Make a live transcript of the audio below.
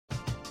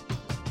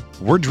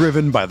We're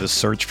driven by the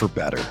search for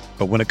better.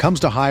 But when it comes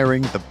to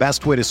hiring, the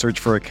best way to search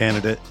for a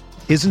candidate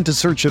isn't to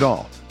search at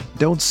all.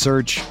 Don't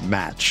search,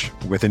 match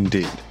with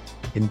Indeed.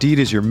 Indeed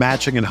is your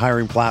matching and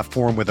hiring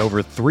platform with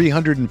over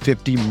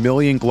 350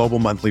 million global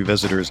monthly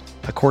visitors,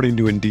 according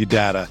to Indeed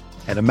data,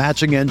 and a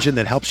matching engine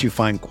that helps you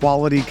find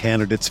quality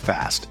candidates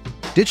fast.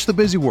 Ditch the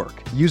busy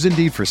work. Use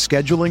Indeed for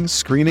scheduling,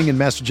 screening, and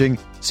messaging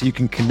so you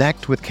can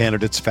connect with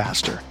candidates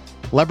faster.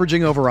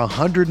 Leveraging over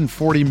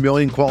 140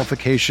 million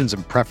qualifications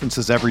and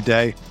preferences every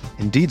day,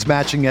 Indeed's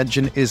matching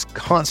engine is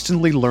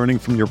constantly learning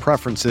from your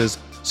preferences,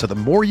 so the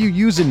more you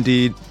use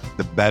Indeed,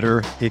 the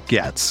better it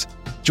gets.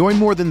 Join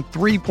more than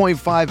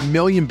 3.5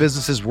 million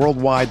businesses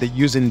worldwide that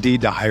use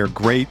Indeed to hire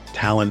great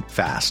talent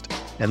fast.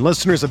 And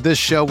listeners of this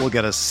show will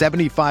get a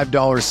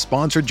 $75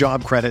 sponsored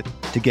job credit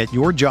to get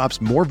your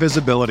jobs more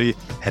visibility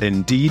at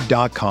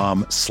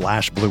Indeed.com/Blue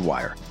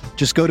Wire.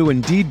 Just go to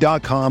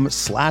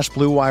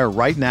Indeed.com/Blue Wire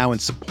right now and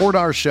support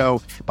our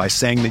show by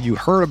saying that you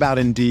heard about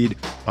Indeed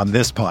on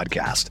this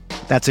podcast.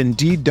 That's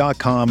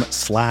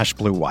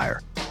Indeed.com/Blue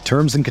Wire.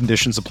 Terms and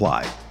conditions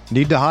apply.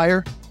 Need to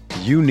hire?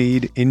 You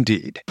need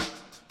Indeed.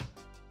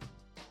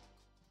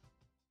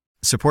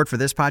 Support for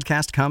this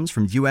podcast comes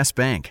from U.S.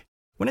 Bank.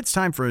 When it's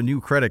time for a new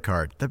credit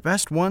card, the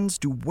best ones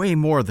do way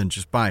more than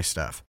just buy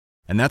stuff.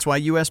 And that's why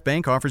U.S.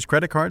 Bank offers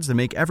credit cards that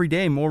make every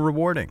day more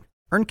rewarding.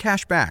 Earn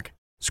cash back,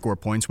 score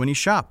points when you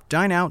shop,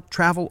 dine out,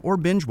 travel, or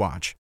binge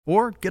watch,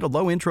 or get a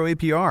low intro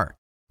APR.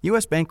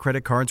 U.S. Bank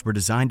credit cards were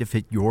designed to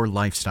fit your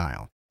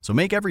lifestyle. So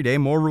make every day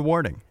more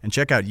rewarding and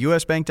check out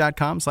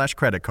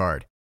usbank.com/credit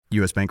card.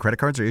 U.S. Bank credit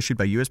cards are issued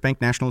by U.S.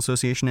 Bank National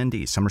Association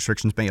ND. Some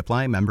restrictions may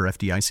apply. Member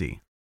FDIC.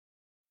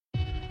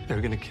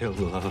 They're gonna kill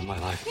the love of my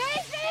life.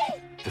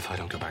 Casey! If I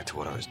don't go back to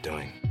what I was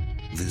doing.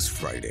 This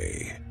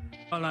Friday.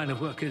 Our line of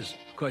work is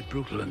quite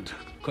brutal and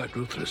quite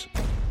ruthless.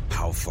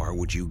 How far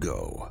would you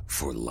go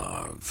for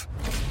love?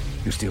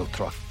 You steal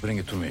truck, bring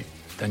it to me.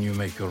 Then you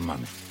make your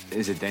money.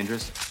 Is it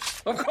dangerous?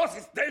 Of course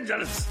it's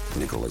dangerous!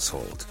 Nicholas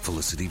Hoult,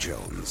 Felicity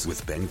Jones,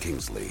 with Ben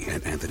Kingsley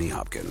and Anthony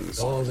Hopkins.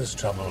 All this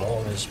trouble,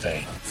 all this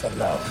pain, for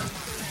love.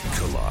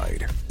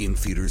 Collide. In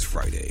theaters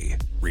Friday.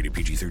 Rated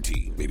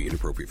PG-13. May be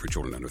inappropriate for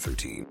children under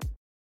 13.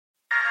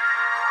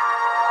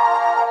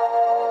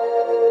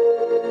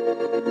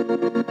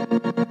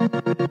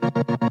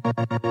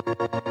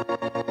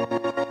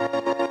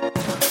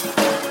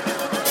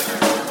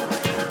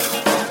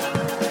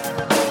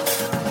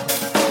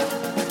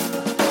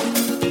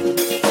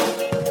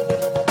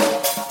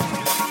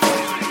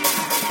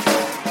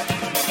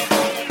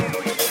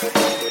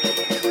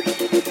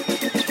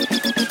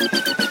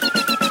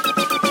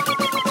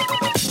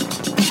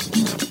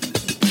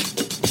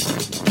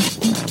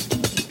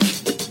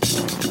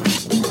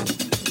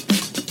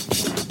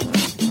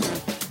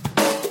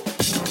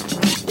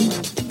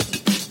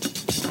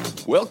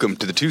 Welcome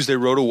to the Tuesday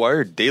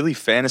RotoWire Daily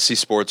Fantasy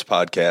Sports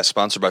Podcast,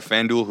 sponsored by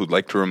FanDuel, who'd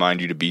like to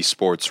remind you to be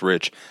sports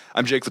rich.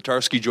 I'm Jake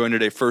Latarski, joined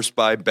today first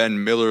by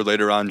Ben Miller.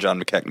 Later on,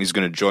 John McKechnie's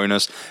going to join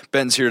us.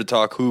 Ben's here to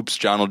talk hoops.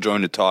 John will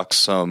join to talk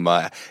some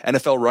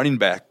NFL running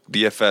back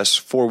DFS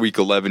for Week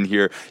 11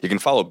 here. You can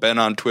follow Ben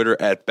on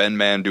Twitter at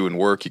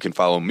BenManDoingWork. You can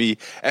follow me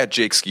at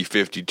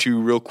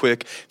JakeSki52. Real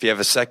quick, if you have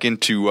a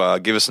second to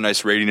give us a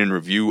nice rating and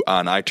review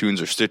on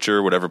iTunes or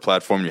Stitcher, whatever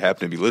platform you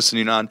happen to be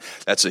listening on,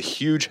 that's a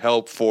huge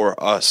help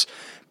for us.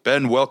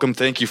 Ben, welcome.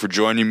 Thank you for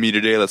joining me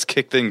today. Let's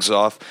kick things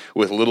off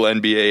with a little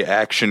NBA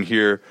action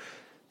here.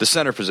 The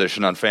center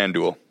position on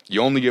FanDuel.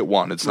 You only get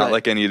one. It's not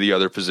like any of the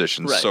other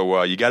positions. Right.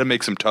 So you got to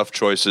make some tough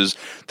choices.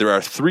 There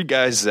are three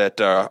guys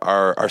that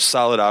are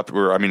solid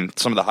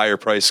some of the higher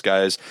price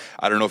guys.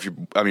 I don't know if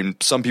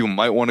some people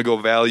might want to go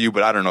value,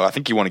 but I don't know. I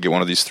think you want to get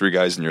one of these three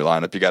guys in your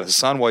lineup. You got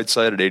Hassan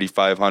Whiteside at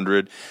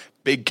 8,500,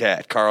 Big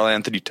Cat, Karl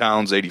Anthony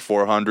Towns,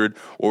 8,400,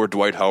 or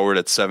Dwight Howard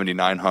at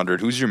 7,900.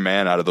 Who's your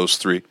man out of those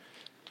three?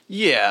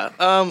 Yeah,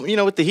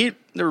 with the Heat,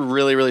 they're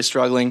really, really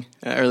struggling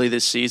early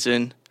this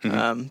season.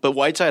 Mm-hmm. But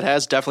Whiteside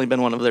has definitely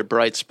been one of their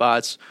bright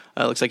spots.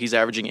 Looks like he's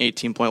averaging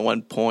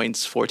 18.1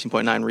 points,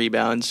 14.9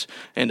 rebounds,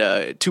 and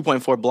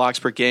 2.4 blocks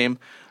per game.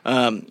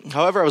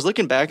 However, I was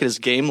looking back at his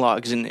game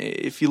logs, and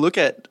if you look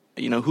at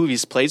who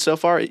he's played so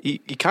far, he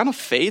kind of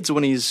fades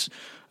when he's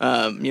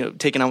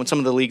taking on some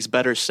of the league's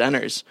better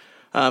centers.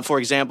 For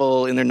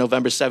example, in their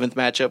November 7th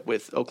matchup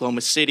with Oklahoma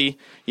City,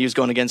 he was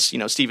going against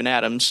Steven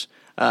Adams.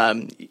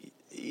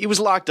 He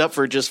was locked up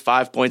for just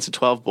 5 points and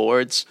 12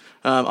 boards.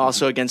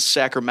 Also against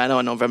Sacramento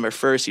on November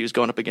 1st, he was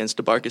going up against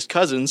DeMarcus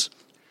Cousins.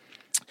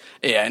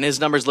 Yeah, and his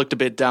numbers looked a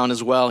bit down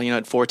as well.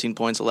 At 14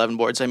 points, 11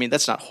 boards. I mean,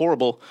 that's not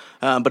horrible.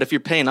 But if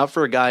you're paying up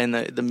for a guy in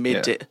the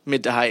mid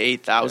to high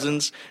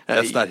 8,000s,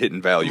 that's not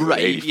hitting value. Right?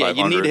 8,500.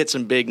 Yeah, you need to hit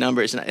some big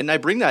numbers. And I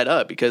bring that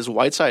up because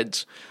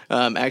Whiteside's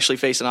actually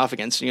facing off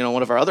against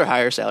one of our other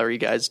higher salary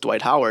guys,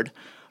 Dwight Howard.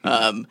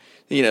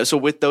 So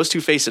with those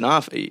two facing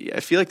off,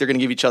 I feel like they're going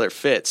to give each other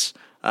fits.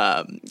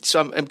 So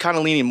I'm kind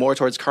of leaning more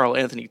towards Karl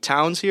Anthony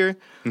Towns here.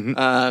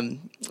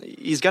 Mm-hmm.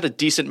 He's got a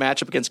decent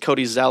matchup against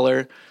Cody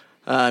Zeller.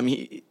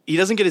 He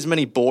doesn't get as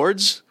many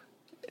boards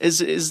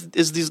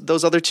as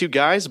those other two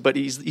guys, but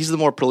he's the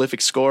more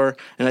prolific scorer,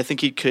 and I think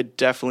he could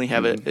definitely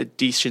have a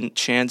decent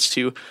chance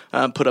to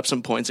put up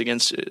some points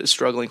against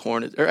struggling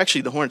Hornets. Or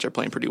actually, the Hornets are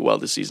playing pretty well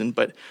this season,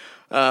 but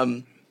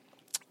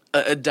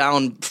a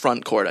down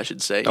front court, I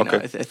should say.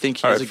 I think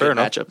he has a good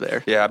matchup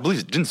there. Yeah, I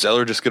believe, didn't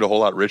Zeller just get a whole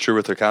lot richer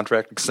with their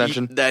contract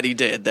extension? That he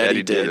did.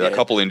 Yeah. A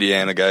couple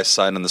Indiana guys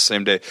signed on the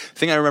same day. The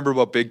thing I remember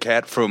about Big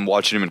Cat from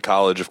watching him in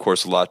college, of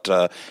course, a lot,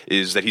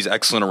 is that he's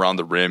excellent around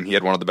the rim. He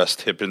had one of the best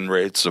tip-in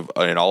rates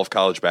in all of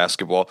college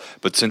basketball.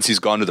 But since he's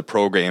gone to the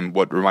pro game,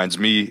 what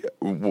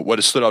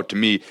has stood out to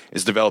me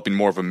is developing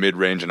more of a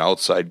mid-range and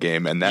outside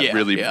game, and that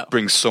really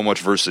brings so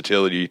much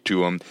versatility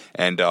to him,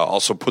 and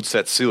also puts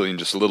that ceiling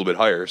just a little bit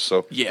higher.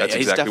 So that's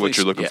exactly what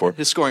you're looking for.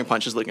 His scoring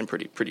punch is looking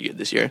pretty good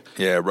this year.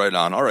 Yeah, right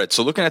on. All right,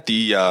 so looking at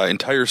the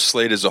entire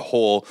slate as a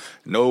whole,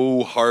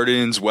 no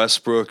Hardens,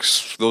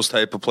 Westbrooks, those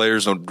type of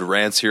players, no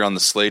Durant's here on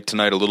the slate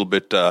tonight. A little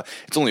bit.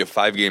 It's only a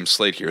 5-game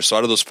slate here. So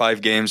out of those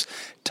 5 games,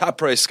 top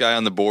price guy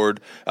on the board,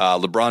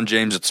 LeBron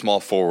James at small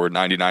forward,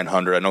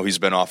 9,900. I know he's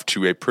been off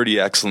to a pretty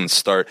excellent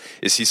start.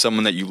 Is he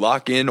someone that you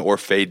lock in or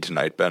fade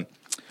tonight, Ben?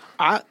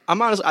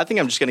 I'm honest. I think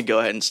I'm just going to go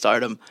ahead and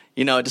start him.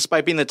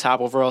 Despite being the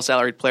top overall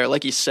salaried player,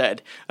 like you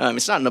said,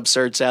 it's not an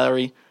absurd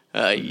salary.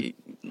 Like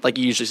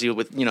you usually see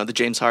with the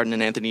James Harden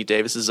and Anthony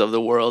Davises of the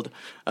world.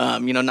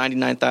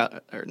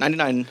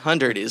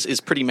 9,900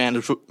 is pretty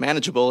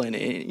manageable, and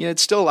it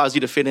still allows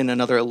you to fit in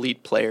another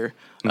elite player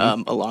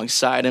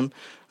alongside him.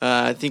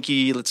 I think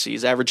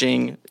he's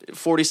averaging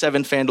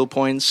 47 FanDuel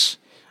points.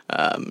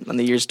 On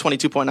the year's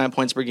 22.9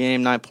 points per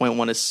game,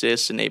 9.1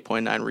 assists, and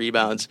 8.9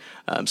 rebounds.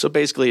 So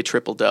basically a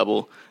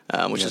triple-double,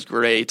 which is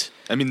great.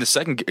 I mean, the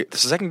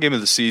second game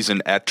of the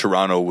season at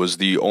Toronto was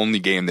the only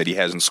game that he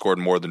hasn't scored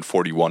more than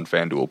 41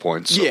 FanDuel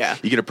points. So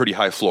you get a pretty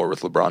high floor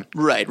with LeBron.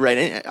 Right.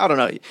 And I don't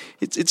know.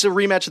 It's a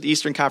rematch of the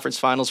Eastern Conference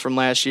Finals from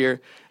last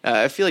year.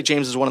 I feel like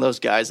James is one of those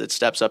guys that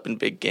steps up in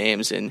big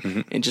games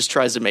and just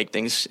tries to make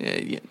things,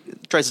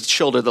 tries to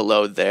shoulder the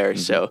load there.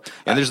 So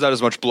and there's not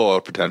as much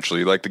blowout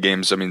potentially. Like the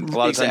games, I mean, a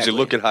lot of times you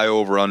look at high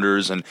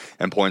over-unders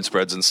and point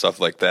spreads and stuff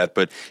like that,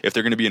 but if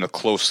they're going to be in a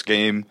close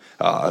game,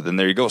 then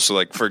there you go. So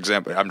like, for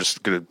example, I'm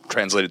just going to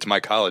translate it to my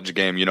college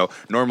game.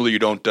 Normally you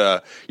don't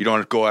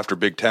go after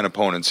Big Ten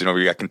opponents.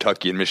 We got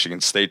Kentucky and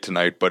Michigan State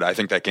tonight, but I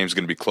think that game's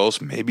going to be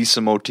close, maybe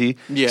some OT.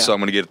 Yeah. So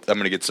I'm going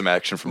to get some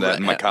action from that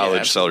in my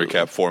college salary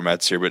cap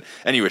formats here. But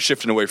anyway,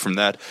 shifting away from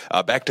that,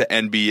 back to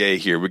NBA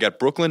here. We got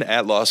Brooklyn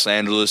at Los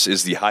Angeles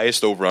is the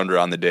highest over-under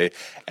on the day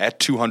at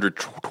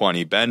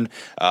 220. Ben,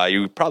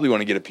 you probably want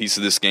to get a piece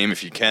of this game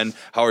if you can.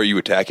 How are you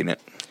attacking it?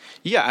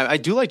 Yeah, I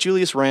do like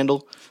Julius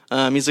Randle.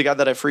 He's a guy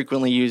that I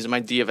frequently use in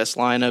my DFS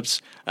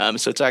lineups,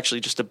 so it's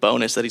actually just a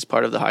bonus that he's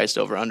part of the highest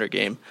over-under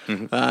game.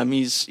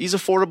 He's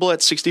affordable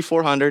at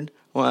 6,400.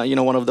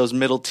 One of those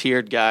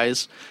middle-tiered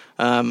guys.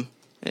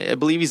 I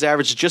believe he's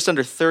averaged just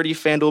under 30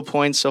 FanDuel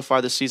points so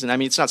far this season. I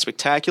mean, it's not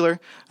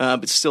spectacular,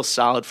 but it's still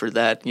solid for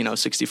that,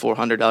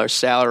 $6,400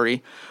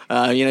 salary.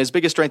 His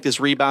biggest strength is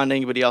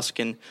rebounding, but he also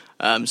can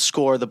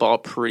score the ball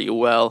pretty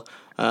well.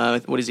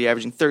 What is he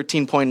averaging?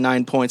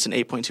 13.9 points and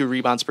 8.2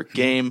 rebounds per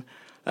game.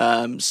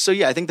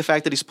 I think the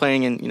fact that he's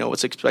playing in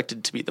what's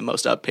expected to be the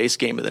most up-paced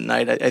game of the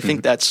night, I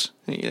think that's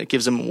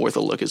gives him worth a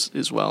look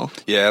as well.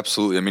 Yeah,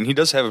 absolutely. I mean, he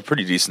does have a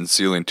pretty decent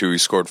ceiling too. He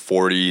scored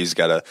 40. He's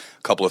got a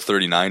couple of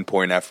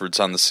 39-point efforts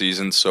on the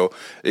season, so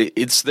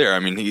it's there. I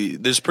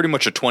mean, there's pretty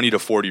much a 20 to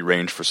 40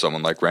 range for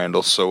someone like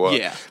Randall. So,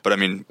 but I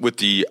mean, with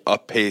the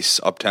up-pace,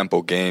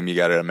 up-tempo game, you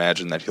got to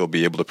imagine that he'll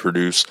be able to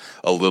produce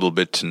a little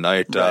bit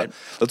tonight. Right.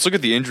 Let's look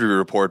at the injury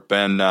report,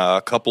 Ben.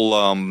 A couple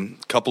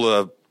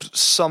of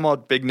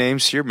somewhat big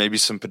names here, maybe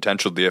some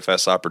potential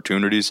DFS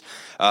opportunities.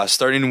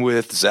 Starting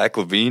with Zach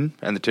LaVine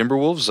and the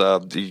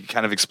Timberwolves. You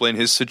kind of explain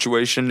his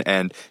situation,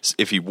 and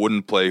if he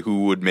wouldn't play,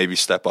 who would maybe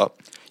step up?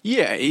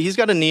 Yeah, he's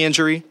got a knee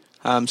injury.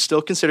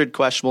 Still considered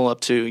questionable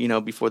up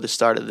to, before the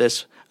start of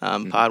this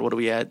pod. What are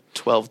we at?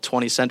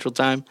 12:20 Central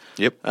Time?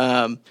 Yep.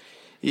 Coach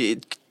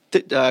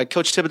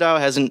Thibodeau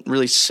hasn't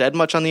really said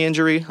much on the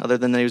injury, other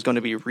than that he was going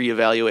to be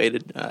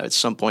reevaluated at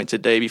some point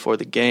today before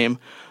the game.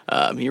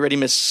 He already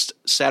missed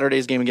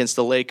Saturday's game against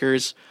the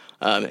Lakers,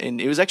 and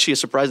it was actually a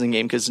surprising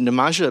game because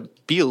Nemanja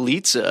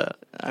Bjelica,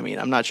 I mean,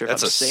 I'm not sure if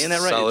I'm saying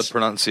that right. Solid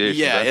pronunciation.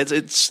 Yeah,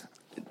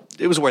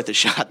 it was worth a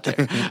shot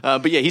there.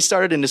 But yeah, he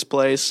started in his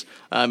place,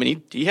 and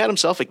he had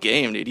himself a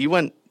game, dude. He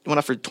went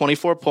off for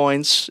 24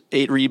 points,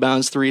 8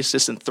 rebounds, 3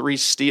 assists, and 3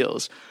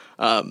 steals.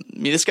 I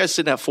mean, this guy's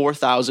sitting at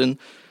 4,000.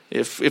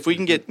 If we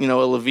can get a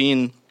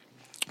LaVine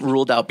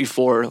ruled out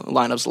before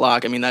lineups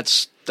lock, I mean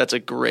that's a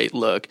great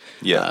look.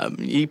 Yeah,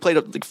 he played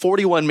up like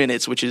 41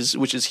 minutes, which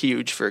is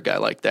huge for a guy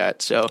like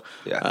that. So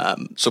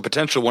so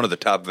potential one of the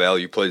top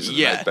value plays of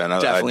the night, Ben.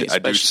 Definitely.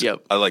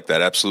 I like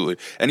that absolutely.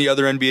 Any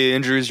other NBA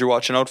injuries you're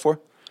watching out for?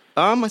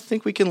 I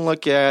think we can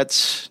look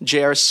at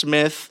J.R.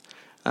 Smith.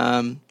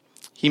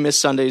 He missed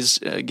Sunday's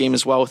game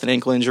as well with an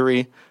ankle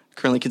injury.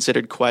 Currently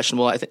considered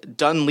questionable. I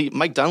think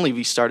Mike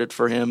Dunleavy started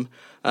for him,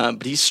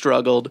 but he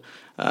struggled.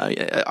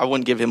 I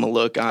wouldn't give him a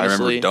look, honestly. I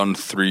remember Dunn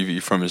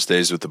 3v from his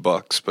days with the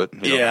Bucks, but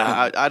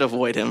I'd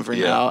avoid him for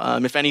now.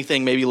 If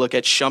anything, maybe look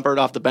at Shumpert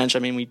off the bench. I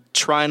mean, we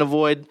try and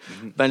avoid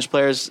bench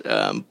players,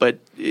 but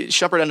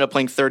Shumpert ended up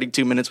playing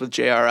 32 minutes with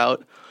JR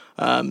out.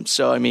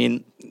 So I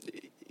mean,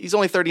 he's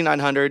only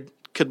 3,900.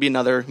 Could be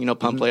another,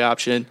 pump play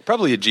option.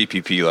 Probably a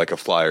GPP like a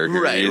flyer.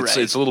 Right.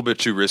 It's a little bit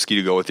too risky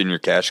to go within your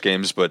cash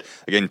games, but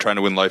again, trying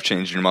to win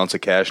life-changing amounts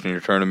of cash in your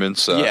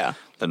tournaments. Then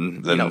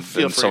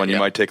someone you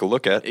might take a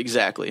look at.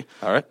 Exactly.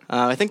 All right.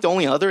 I think the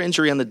only other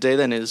injury on the day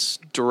then is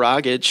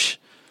Dragic.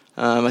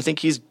 I think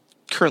he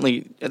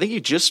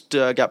just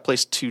got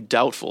placed to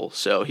doubtful,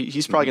 so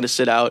he's probably going to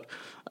sit out.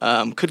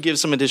 Could give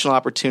some additional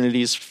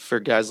opportunities for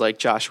guys like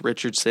Josh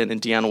Richardson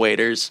and Deion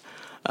Waiters.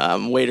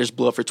 Waiters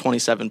blew up for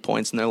 27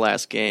 points in their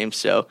last game,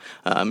 so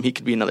he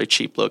could be another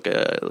cheap look.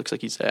 It looks like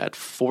he's at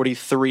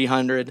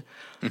 4,300.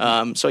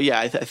 So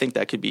I think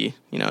that could be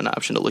an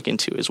option to look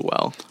into as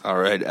well. All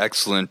right,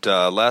 excellent.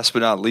 Last but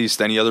not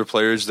least, any other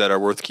players that are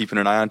worth keeping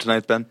an eye on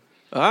tonight, Ben?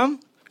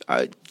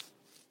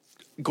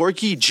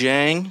 Gorky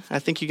Jang, I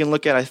think you can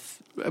look at.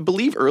 I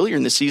believe earlier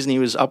in the season he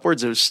was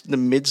upwards of the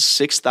mid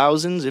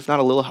 6,000s, if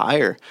not a little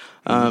higher.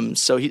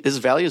 So his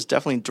value has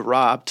definitely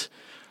dropped.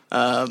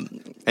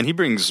 And he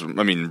brings,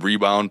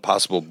 rebound,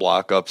 possible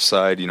block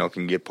upside,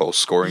 can get post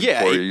scoring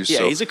for you.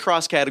 Yeah, he's a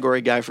cross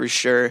category guy for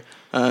sure.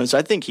 So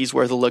I think he's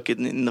worth a look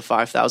in the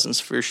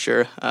 5,000s for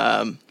sure.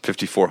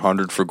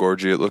 5,400 for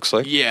Gorgie, it looks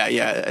like.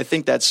 Yeah. I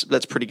think that's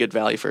pretty good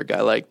value for a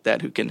guy like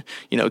that who can,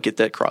 get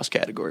that cross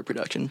category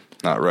production.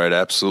 All right,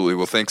 absolutely.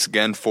 Well, thanks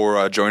again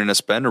for joining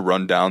us, Ben, to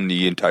run down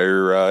the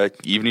entire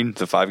evening,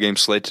 the 5-game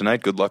slate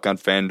tonight. Good luck on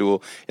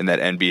FanDuel in that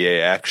NBA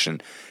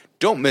action.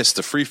 Don't miss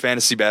the free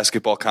fantasy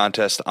basketball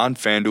contest on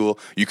FanDuel.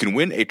 You can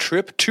win a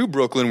trip to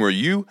Brooklyn where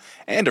you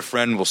and a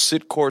friend will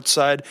sit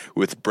courtside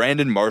with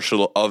Brandon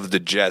Marshall of the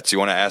Jets. You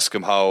want to ask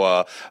him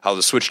how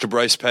the switch to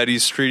Bryce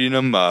Petty's treating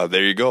him?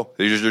 There you go.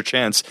 There's your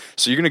chance.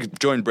 So you're going to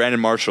join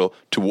Brandon Marshall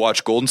to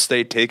watch Golden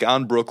State take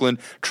on Brooklyn.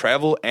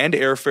 Travel and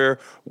airfare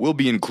will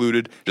be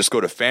included. Just go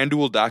to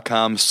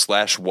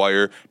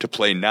FanDuel.com/wire to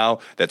play now.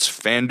 That's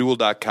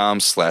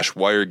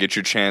FanDuel.com/wire. Get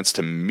your chance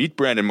to meet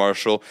Brandon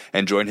Marshall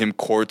and join him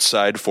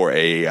courtside for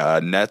a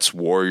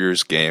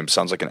Nets-Warriors game.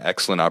 Sounds like an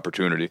excellent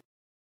opportunity.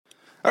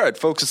 All right,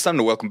 folks, it's time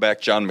to welcome back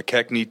John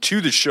McKechnie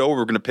to the show.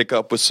 We're going to pick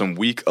up with some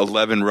Week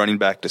 11 running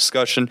back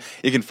discussion.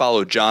 You can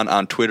follow John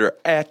on Twitter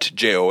at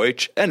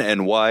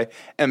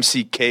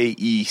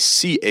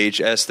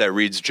JOHNNYMCKECHS. That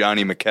reads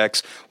Johnny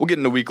McKex. We'll get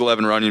into Week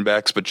 11 running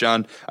backs, but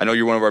John, I know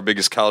you're one of our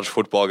biggest college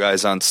football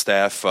guys on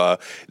staff.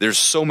 There's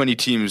so many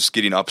teams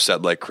getting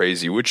upset like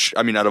crazy, which,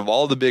 out of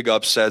all the big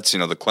upsets, the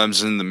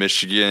Clemson, the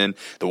Michigan,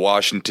 the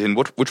Washington,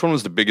 which one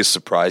was the biggest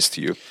surprise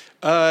to you?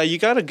 You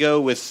got to go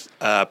with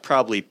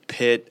probably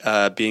Pitt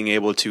being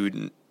able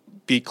to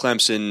beat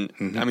Clemson.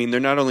 Mm-hmm. They're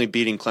not only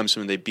beating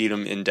Clemson, they beat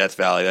them in Death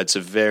Valley. That's a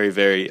very,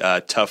 very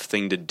tough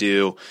thing to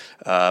do.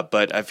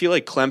 But I feel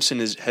like Clemson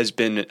has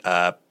been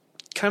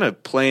kind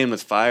of playing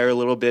with fire a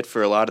little bit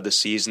for a lot of the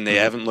season. They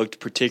haven't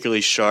looked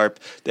particularly sharp.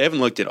 They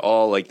haven't looked at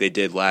all like they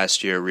did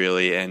last year,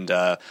 really. And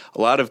a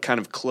lot of kind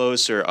of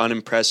close or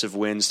unimpressive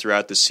wins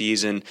throughout the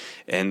season.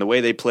 And the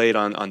way they played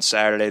on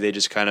Saturday, they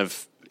just kind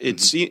of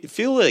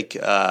feel like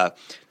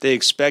they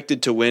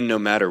expected to win no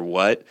matter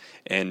what.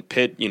 And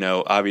Pitt,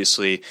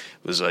 obviously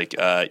was like,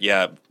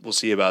 we'll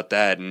see about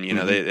that. And,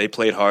 they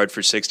played hard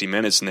for 60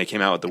 minutes and they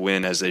came out with the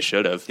win as they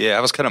should have. Yeah,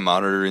 I was kind of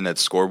monitoring that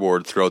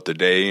scoreboard throughout the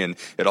day, and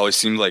it always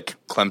seemed like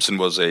Clemson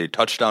was a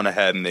touchdown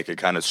ahead and they could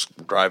kind of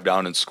drive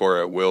down and score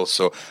at will.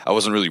 So I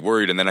wasn't really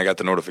worried. And then I got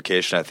the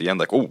notification at the end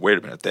like, oh, wait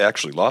a minute, they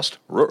actually lost?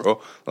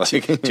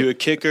 To a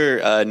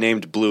kicker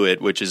named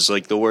Blewett, which is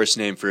like the worst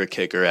name for a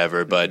kicker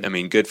ever. But,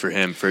 good for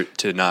him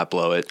to not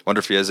blow it. Wonder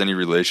if he has any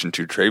relation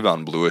to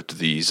Trayvon Blewett,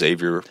 the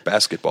Xavier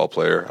basketball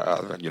player.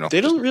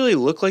 They don't really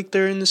look like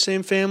they're in the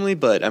same family,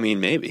 but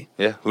maybe.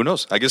 Yeah, who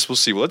knows? I guess we'll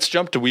see. Well, let's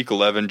jump to Week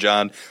 11,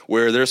 John,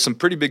 where there's some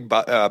pretty big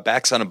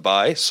backs on a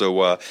bye.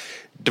 So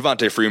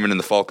Devontae Freeman and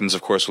the Falcons,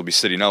 of course, will be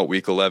sitting out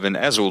Week 11,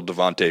 as will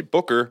Devontae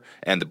Booker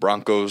and the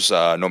Broncos.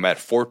 No Matt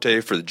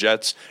Forte for the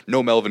Jets,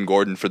 no Melvin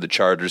Gordon for the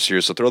Chargers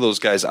here. So throw those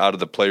guys out of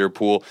the player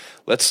pool.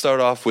 Let's start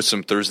off with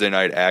some Thursday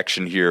night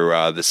action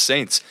here. The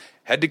Saints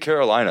head to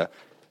Carolina.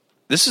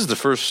 This is the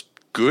first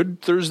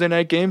good Thursday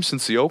night game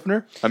since the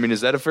opener?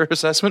 Is that a fair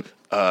assessment?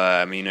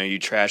 Are you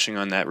trashing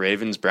on that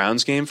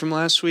Ravens-Browns game from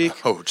last week?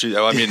 Oh, gee,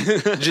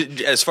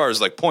 as far as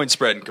like point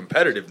spread and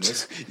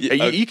competitiveness,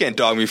 you can't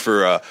dog me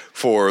for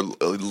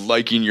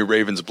liking your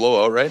Ravens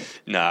blowout, right?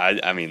 No,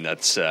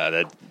 that's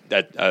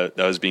that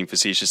was being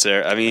facetious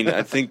there.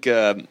 I think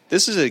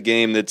this is a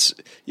game that's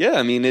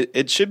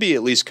it should be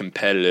at least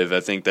competitive.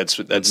 I think that's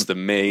the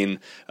main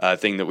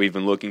thing that we've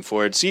been looking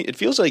for. It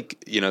feels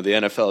like the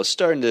NFL is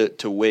starting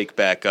to wake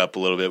back up a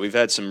little bit. We've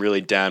had some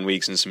really down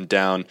weeks and some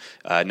down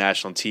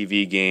national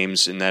TV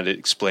games, and that it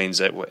explains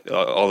that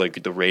all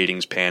the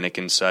ratings panic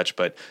and such.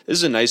 But this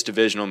is a nice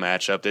divisional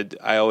matchup.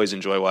 I always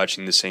enjoy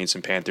watching the Saints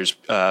and Panthers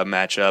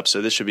match up,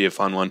 so this should be a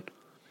fun one.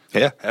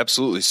 Yeah,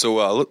 absolutely. So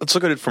let's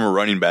look at it from a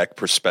running back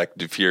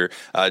perspective here.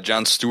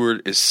 John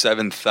Stewart is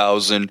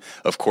 7,000.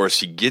 Of course,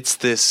 he gets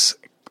this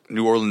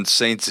New Orleans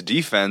Saints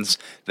defense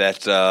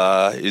that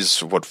is,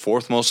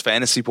 fourth most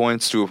fantasy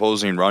points to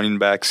opposing running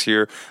backs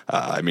here.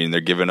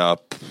 They're giving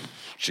up,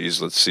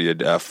 let's see it,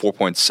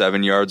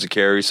 4.7 yards a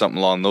carry, something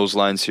along those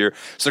lines here.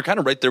 So they're kind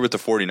of right there with the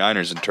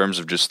 49ers in terms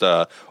of just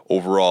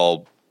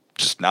overall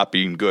just not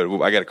being good.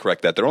 I got to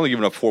correct that. They're only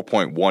giving up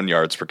 4.1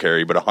 yards per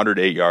carry, but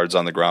 108 yards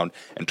on the ground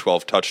and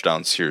 12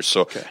 touchdowns here.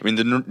 So, okay.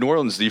 The New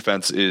Orleans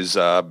defense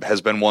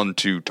has been one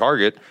to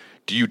target.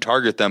 Do you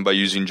target them by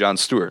using John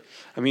Stewart?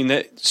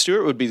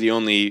 Stewart would be the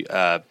only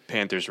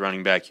Panthers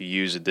running back you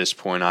use at this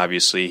point,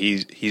 obviously.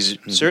 He's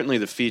certainly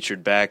the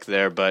featured back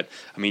there, but,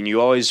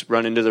 you always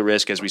run into the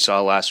risk, as we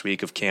saw last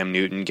week, of Cam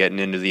Newton getting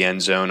into the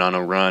end zone on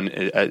a run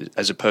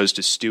as opposed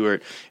to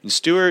Stewart. And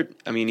Stewart,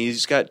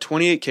 he's got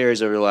 28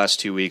 carries over the last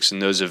 2 weeks, and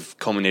those have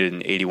culminated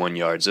in 81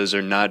 yards. Those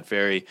are not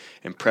very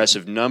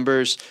impressive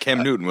numbers.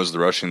 Cam Newton was the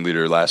rushing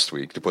leader last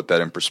week, to put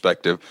that in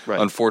perspective. Right.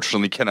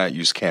 Unfortunately, cannot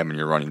use Cam in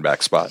your running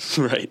back spot.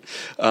 Right.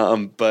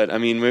 But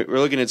we're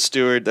looking at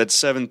Stewart. That's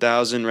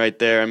 7,000 right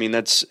there.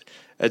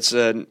 That's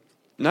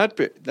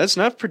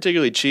not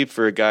particularly cheap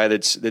for a guy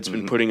that's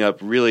been putting up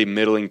really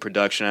middling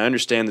production. I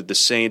understand that the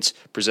Saints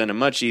present a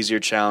much easier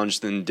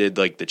challenge than did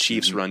the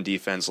Chiefs' run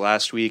defense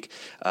last week,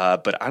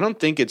 but I don't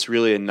think it's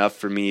really enough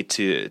for me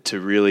to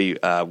really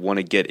want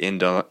to get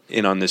in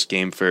on this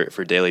game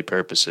for daily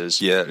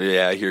purposes.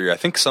 Yeah, I hear you. I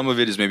think some of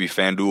it is maybe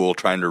FanDuel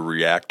trying to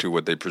react to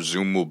what they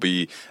presume will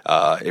be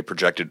a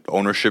projected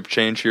ownership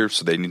change here,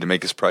 so they need to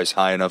make his price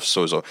high enough.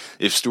 So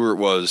if Stewart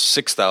was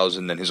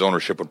 6,000, then his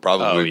ownership would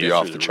probably be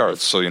off the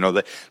charts. So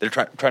they're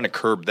trying to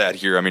curb that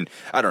here.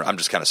 I don't know. I'm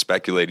just kind of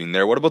speculating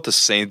there. What about the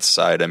Saints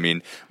side?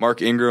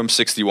 Mark Ingram,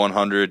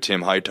 6,100.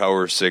 Tim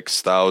Hightower,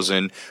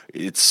 6,000.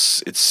 It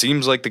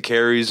seems like the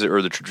carries,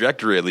 or the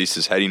trajectory at least,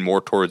 is heading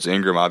more towards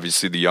Ingram.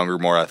 Obviously, the younger,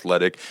 more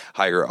athletic,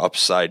 higher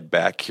upside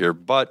back here.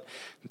 But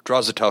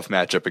draws a tough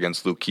matchup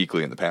against Luke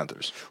Kuechly and the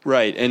Panthers.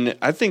 Right, and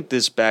I think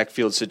this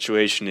backfield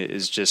situation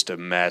is just a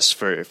mess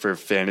for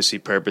fantasy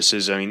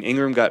purposes.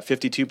 Ingram got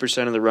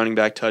 52% of the running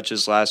back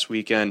touches last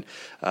weekend,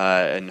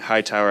 and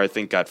Hightower, I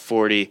think, got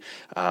 40.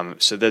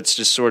 So that's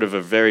just sort of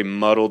a very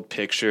muddled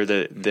picture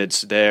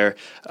that's there.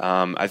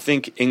 I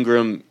think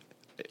Ingram,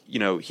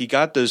 he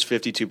got those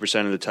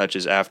 52% of the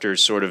touches after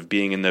sort of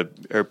being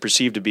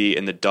perceived to be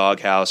in the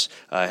doghouse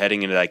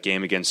heading into that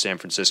game against San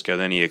Francisco.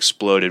 Then he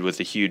exploded with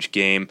a huge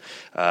game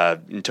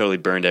and totally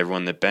burned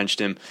everyone that benched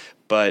him.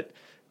 But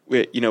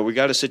we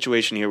got a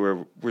situation here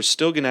where we're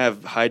still going to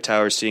have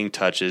Hightower seeing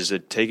touches,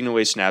 taking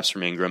away snaps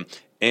from Ingram.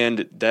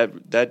 And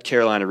that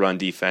Carolina run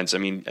defense,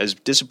 as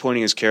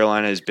disappointing as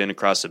Carolina has been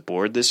across the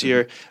board this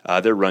year,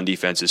 their run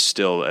defense is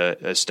still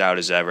as stout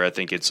as ever. I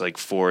think it's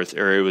fourth,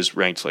 or it was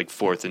ranked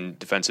fourth in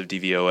defensive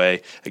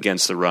DVOA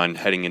against the run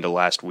heading into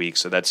last week.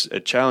 So that's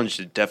a challenge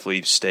to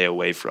definitely stay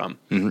away from.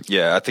 Mm-hmm.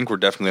 Yeah, I think we're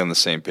definitely on the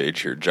same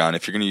page here, John.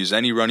 If you're going to use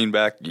any running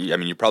back,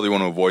 you probably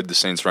want to avoid the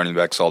Saints running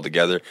backs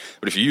altogether.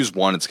 But if you use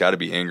one, it's got to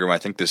be Ingram. I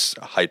think this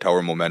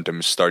Hightower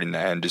momentum is starting to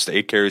end. Just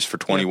 8 carries for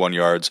 21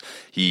 yards.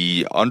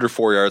 He under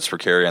 4 yards per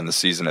carry on the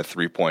season at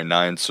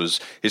 3.9. So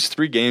his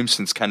 3 games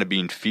since kind of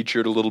being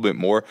featured a little bit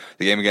more.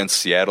 The game against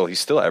Seattle, he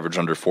still averaged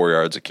under 4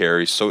 yards a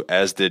carry. So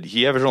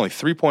he averaged only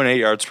 3.8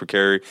 yards per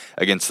carry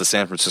against the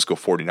San Francisco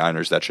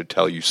 49ers. That should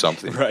tell you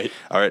something. Right.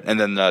 All right.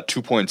 And then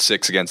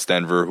 2.6 against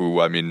Denver, who,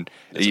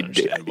 that's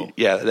understandable.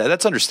 Yeah,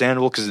 that's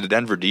understandable because of the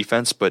Denver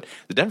defense, but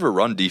the Denver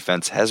run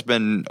defense has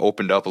been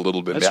opened up a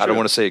little bit. I don't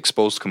want to say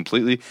exposed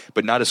completely,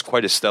 but not as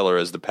quite as stellar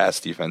as the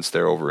pass defense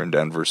there over in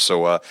Denver.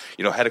 So,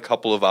 had a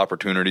couple of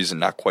opportunities and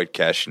not quite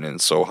cashing in.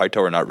 So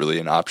Hightower not really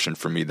an option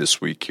for me this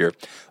week here.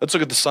 Let's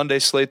look at the Sunday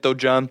slate, though,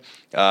 John.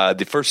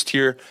 The first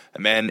tier, a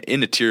man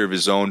in a tier of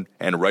his own,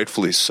 and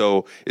rightfully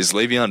so, is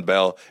Le'Veon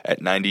Bell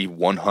at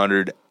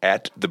 9,100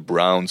 at the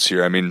Browns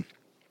here.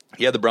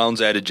 The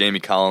Browns added Jamie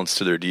Collins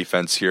to their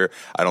defense here.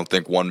 I don't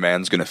think one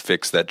man's going to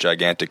fix that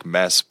gigantic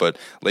mess, but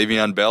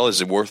Le'Veon Bell, is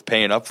it worth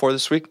paying up for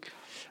this week?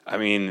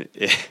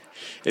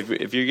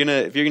 If you're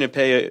gonna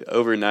pay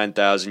over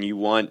 9,000, you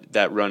want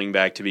that running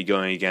back to be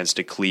going against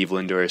a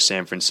Cleveland or a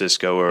San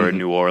Francisco or a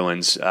New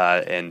Orleans,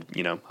 and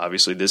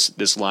obviously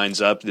this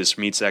lines up. This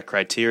meets that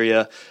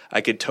criteria.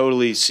 I could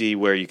totally see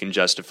where you can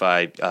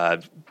justify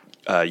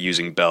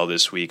using Bell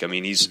this week.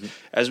 He's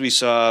as we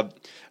saw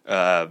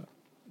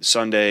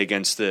Sunday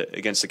against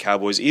the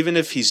Cowboys, even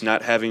if he's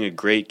not having a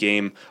great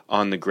game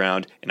on the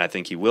ground, and I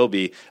think he will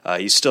be,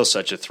 he's still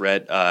such a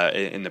threat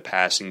in the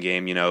passing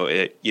game.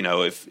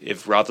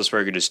 If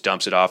Roethlisberger just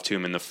dumps it off to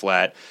him in the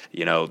flat,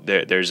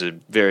 there's a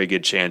very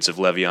good chance of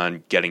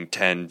Le'Veon getting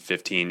 10,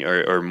 15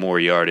 or more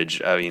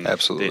yardage.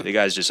 Absolutely. The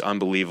guy's just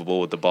unbelievable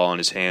with the ball in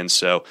his hands.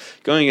 So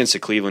going against the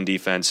Cleveland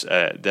defense,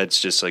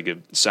 that's just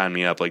sign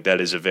me up.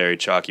 That is a very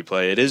chalky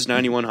play. It is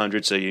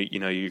 9,100, so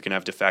you're gonna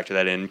have to factor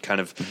that in.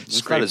 Kind of,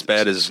 it's not as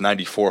bad as was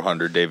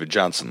 9,400 David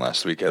Johnson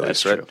last week at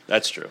least, right? True.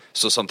 That's true.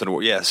 So something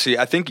to, see,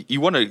 I think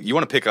you want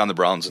to pick on the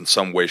Browns in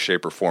some way,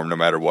 shape, or form, no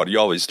matter what. You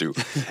always do.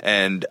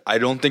 And I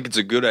don't think it's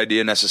a good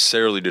idea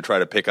necessarily to try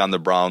to pick on the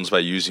Browns by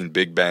using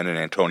Big Ben and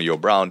Antonio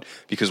Brown,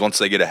 because once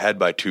they get ahead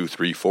by 2,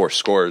 3, 4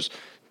 scores,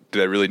 do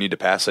they really need to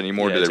pass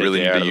anymore? Yeah, do they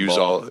really need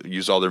to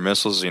use all their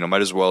missiles?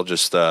 Might as well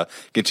just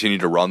continue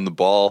to run the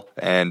ball,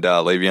 and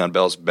Le'Veon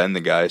Bell's been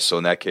the guy. So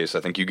in that case,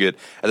 I think at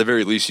the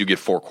very least, you get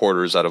 4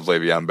 quarters out of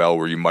Le'Veon Bell,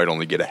 where you might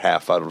only get a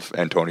half out of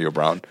Antonio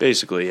Brown.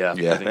 Basically, yeah.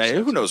 Yeah.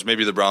 So. Who knows?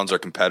 Maybe the Browns are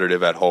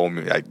competitive at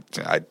home.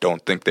 I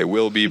don't think they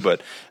will be,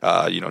 but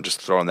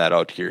just throwing that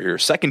out here.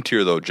 Second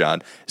tier though,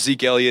 John,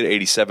 Zeke Elliott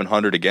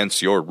 8,700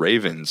 against your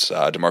Ravens.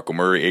 DeMarco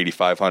Murray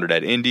 8,500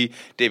 at Indy.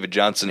 David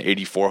Johnson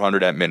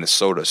 8,400 at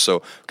Minnesota.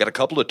 So got a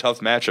couple of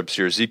tough matchups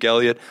here. Zeke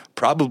Elliott,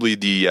 probably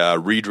the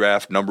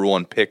redraft number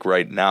 1 pick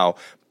right now,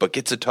 but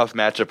gets a tough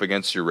matchup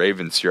against your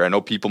Ravens here. I know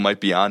people might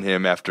be on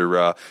him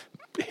after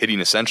hitting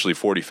essentially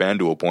 40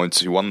 FanDuel points.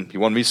 He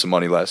won me some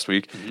money last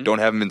week. Mm-hmm. Don't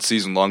have him in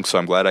season long, so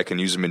I'm glad I can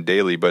use him in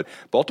daily. But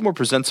Baltimore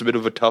presents a bit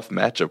of a tough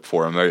matchup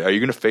for him. Are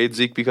you going to fade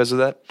Zeke because of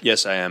that?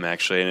 Yes, I am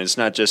actually, and it's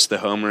not just the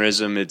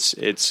homerism.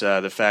 It's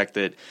the fact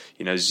that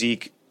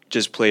Zeke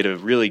just played a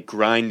really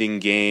grinding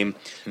game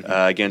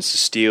against the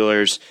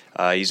Steelers.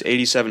 He's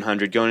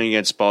 8,700 going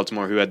against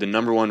Baltimore, who had the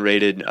number 1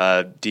 rated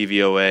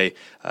DVOA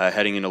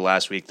heading into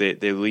last week.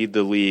 They lead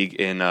the league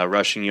in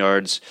rushing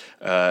yards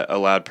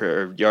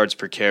yards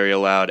per carry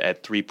allowed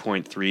at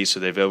 3.3, so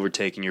they've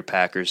overtaken your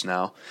Packers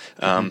now.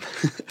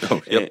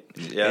 Yep.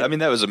 Yeah,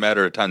 that was a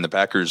matter of time. The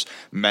Packers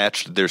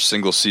matched their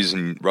single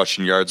season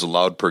rushing yards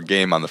allowed per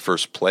game on the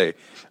first play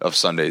of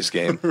Sunday's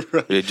game.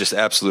 Right. It just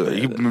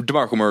absolutely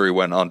DeMarco Murray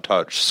went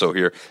untouched. So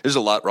there's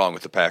a lot wrong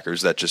with the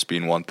Packers, that just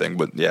being one thing.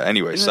 But yeah,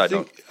 anyway, side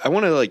note. I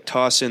want to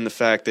toss in the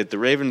fact that the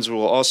Ravens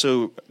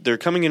they're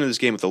coming into this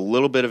game with a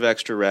little bit of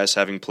extra rest,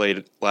 having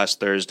played last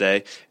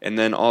Thursday, and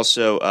then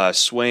also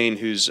Swain,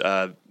 who's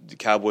the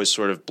Cowboys'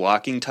 sort of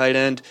blocking tight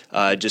end,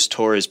 just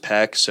tore his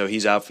pec, so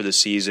he's out for the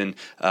season.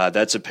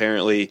 That's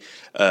apparently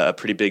a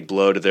pretty big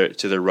blow to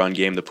their run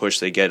game, the push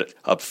they get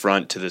up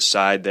front to the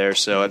side there.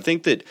 So I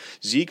think that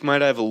Zeke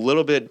might have a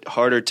little bit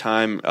harder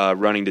time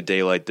running to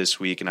daylight this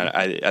week, and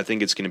I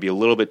think it's going to be a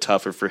little bit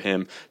tougher for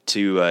him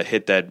to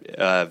hit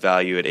that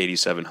value at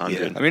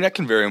 8,700. Yeah. I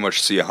can very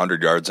much see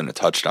 100 yards and a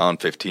touchdown,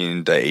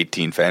 15 to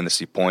 18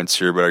 fantasy points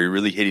here, but are you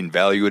really hitting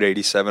value at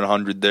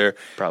 8,700 there?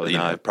 Probably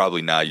not.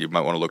 Probably not. You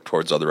might want to look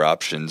towards other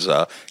options.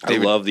 I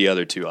love the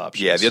other 2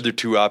 options. Yeah, the other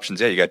 2 options.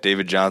 Yeah, you got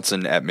David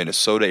Johnson at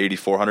Minnesota,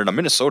 8,400. Now,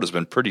 Minnesota's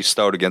been pretty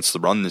stout against the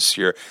run this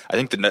year. I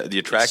think the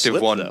attractive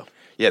one. Though.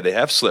 Yeah, they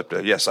have slipped.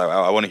 Yes,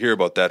 I want to hear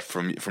about that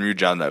from you,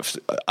 John.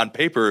 On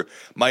paper,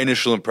 my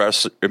initial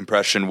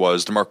impression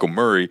was DeMarco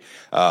Murray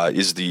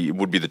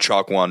would be the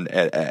chalk one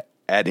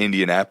at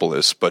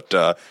Indianapolis,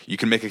 but you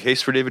can make a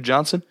case for David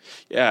Johnson?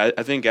 Yeah,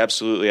 I think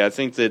absolutely. I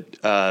think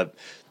that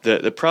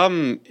the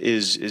problem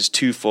is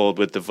twofold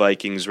with the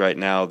Vikings right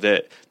now,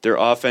 that their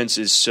offense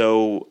is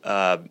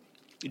so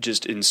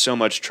just in so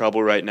much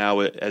trouble right now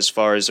as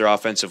far as their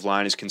offensive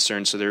line is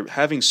concerned. So they're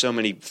having so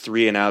many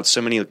 3-and-outs, so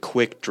many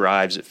quick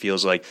drives, it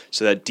feels like.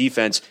 So that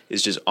defense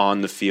is just on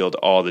the field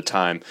all the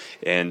time.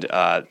 And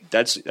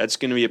that's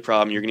going to be a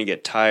problem. You're going to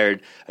get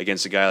tired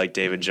against a guy like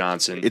David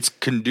Johnson. It's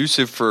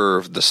conducive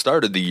for the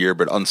start of the year,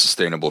 but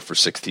unsustainable for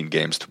 16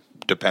 games to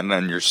depend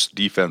on your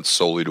defense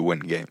solely to win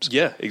games.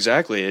 Yeah,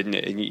 exactly.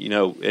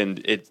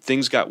 And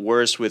things got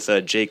worse with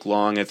Jake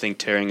Long, I think,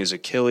 tearing his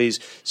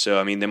Achilles.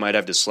 So they might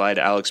have to slide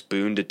Alex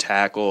Boone to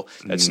tackle.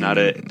 That's not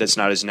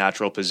his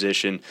natural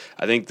position.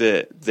 I think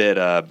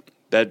that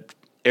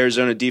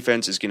Arizona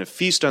defense is going to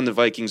feast on the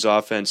Vikings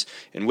offense,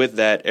 and with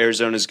that,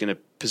 Arizona is going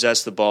to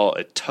possess the ball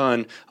a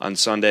ton on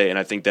Sunday, and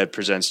I think that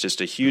presents just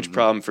a huge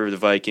problem for the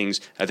Vikings.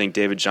 I think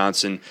David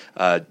Johnson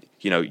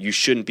you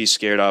shouldn't be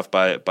scared off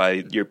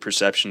by your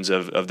perceptions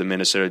of the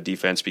Minnesota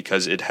defense,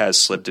 because it has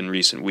slipped in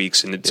recent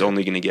weeks, and it's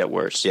only going to get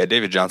worse. Yeah,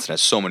 David Johnson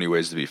has so many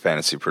ways to be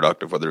fantasy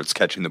productive, whether it's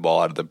catching the ball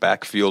out of the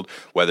backfield,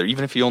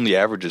 even if he only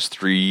averages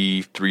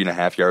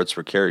 3.5 yards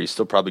per carry, he's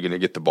still probably going to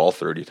get the ball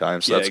 30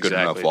 times. So that's good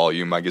enough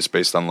volume, I guess,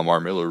 based on Lamar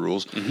Miller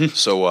rules. Mm-hmm.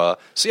 So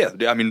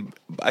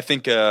I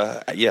think,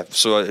 so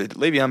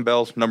Le'Veon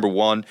Bell, number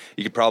 1,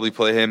 you could probably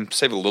play him,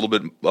 save a little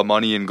bit of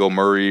money and go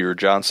Murray or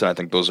Johnson. I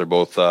think those are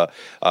both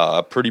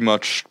pretty much.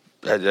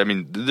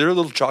 They're a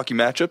little chalky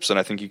matchups, and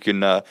I think you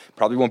can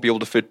probably won't be able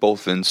to fit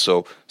both in,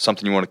 so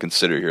something you want to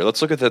consider here. Let's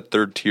look at that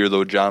third tier,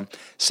 though, John.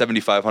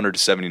 7,500 to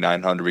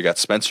 7,900. We got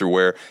Spencer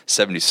Ware,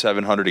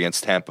 7,700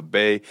 against Tampa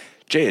Bay.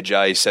 Jay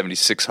Ajayi,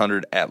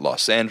 7,600 at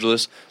Los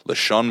Angeles.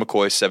 LaShawn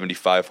McCoy,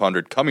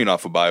 7,500, coming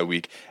off a bye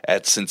week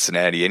at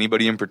Cincinnati.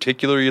 Anybody in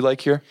particular you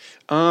like here?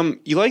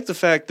 You like the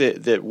fact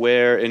that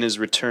Ware, in his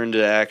return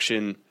to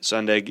action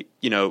Sunday,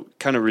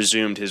 kind of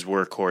resumed his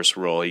workhorse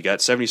role. He got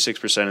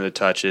 76% of the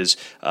touches.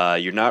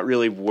 You're not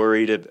really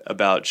worried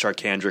about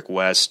Charkandrick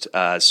West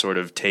sort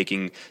of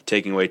taking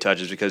away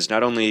touches, because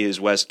not only is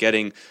West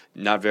getting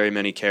not very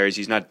many carries,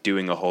 he's not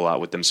doing a whole lot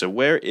with them. So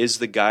Ware is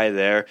the guy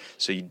there.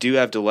 So you do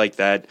have to like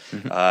that.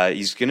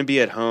 He's going to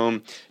be at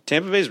home.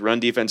 Tampa Bay's run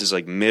defense is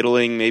like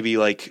middling, maybe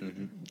like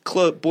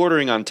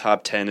bordering on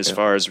top 10 as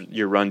far as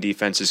your run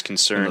defense is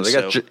concerned. They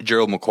got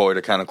Gerald McCoy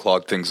to kind of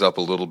clog things up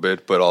a little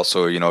bit, but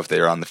also, if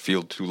they're on the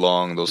field too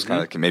long, those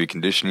kind of maybe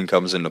conditioning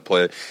comes into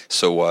play.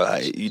 So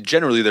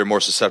generally they're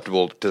more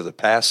susceptible to the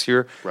pass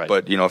here, right.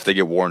 But if they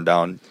get worn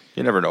down,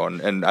 you never know.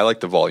 And I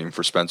like the volume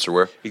for Spencer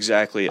Ware.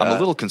 Exactly. I'm a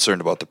little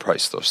concerned about the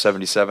price though.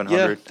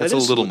 $7,700. That's a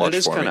little much for me. That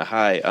is kind of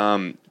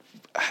high.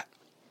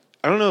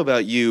 I don't know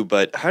about you,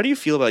 but how do you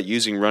feel about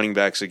using running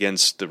backs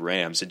against the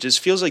Rams? It just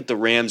feels like the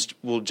Rams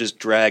will just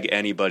drag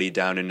anybody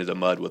down into the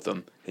mud with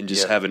them and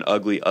just have an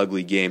ugly,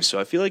 ugly game. So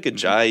I feel like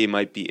Ajayi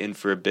might be in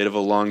for a bit of a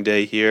long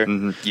day here.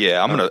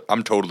 Yeah,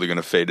 I'm totally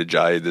gonna fade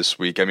Ajayi this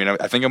week. I mean,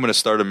 I think I'm gonna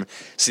start him.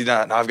 See,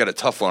 now I've got a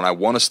tough one. I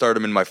want to start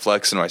him in my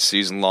flex and my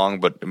season long,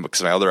 but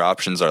because my other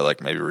options are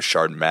like maybe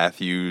Rashard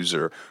Matthews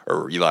or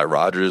Eli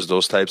Rogers,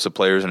 those types of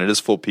players, and it is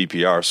full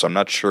PPR, so I'm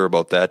not sure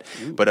about that.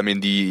 But I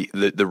mean,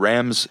 the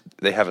Rams,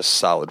 they have a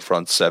solid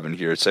front seven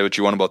here. Say what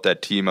you want about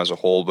that team as a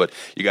whole, but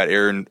you got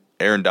Aaron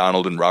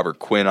Donald and Robert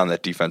Quinn on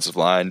that defensive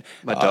line.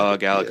 My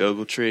dog, Alec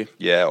Ogletree.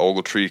 Yeah,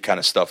 Ogletree kind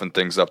of stuffing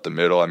things up the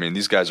middle. I mean,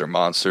 these guys are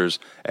monsters,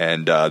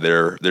 and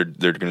they're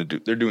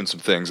doing some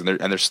things, and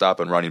they're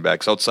stopping running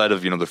backs. Outside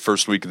of the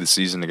first week of the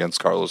season against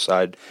Carlos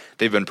Hyde,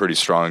 they've been pretty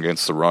strong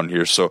against the run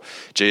here. So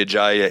Jay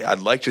Ajayi, I'd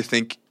like to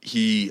think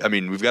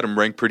we've got him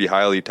ranked pretty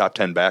highly, top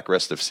 10 back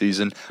rest of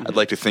season. I'd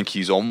like to think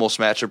he's almost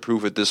matchup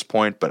proof at this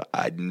point, but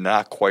I'm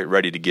not quite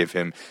ready to give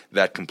him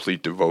that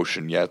complete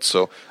devotion yet.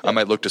 So I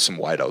might look to some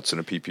wideouts in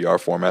a PPR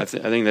format.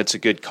 I think that's a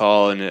good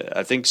call, and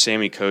I think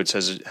Sammy Coates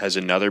has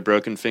another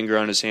broken finger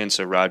on his hand,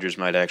 so Rodgers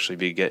might actually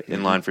be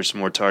in line for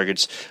some more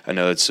targets. I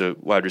know it's a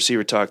wide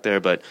receiver talk there,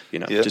 but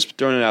just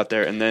throwing it out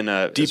there. And then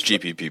deep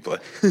GPP play.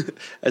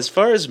 As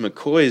far as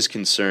McCoy is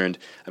concerned,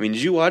 I mean,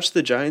 did you watch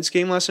the Giants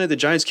game last night? The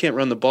Giants can't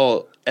run the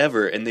ball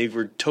ever, and they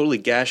were totally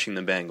gashing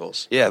the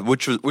Bengals. Yeah,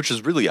 which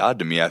was really odd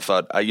to me. I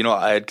thought, I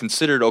had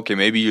considered, okay,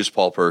 maybe use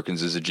Paul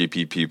Perkins as a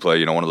GPP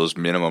play, one of those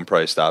minimum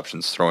priced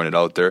options, throwing it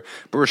out there.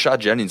 But Rashad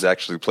Jennings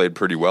actually played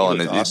pretty well,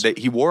 and awesome.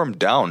 He wore him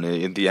down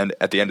at the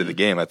end of the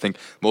game. I think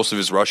most of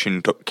his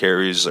rushing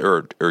carries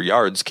or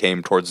yards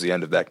came towards the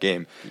end of that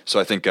game. So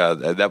I think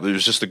that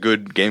was just a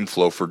good game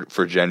flow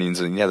for Jennings.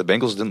 And the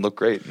Bengals didn't look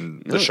great.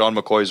 And LeSean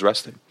McCoy is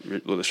rested.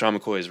 Well, LeSean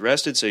McCoy is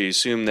rested, so you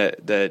assume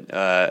that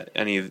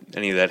any of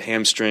that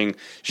hamstring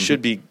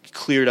should be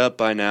cleared up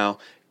by now.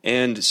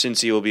 And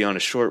since he will be on a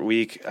short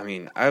week, I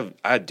mean,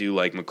 I do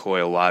like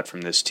McCoy a lot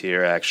from this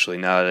tier, actually,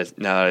 now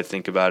that I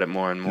think about it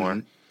more and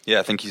more. Yeah,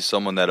 I think he's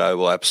someone that I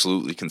will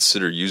absolutely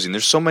consider using.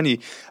 There's so many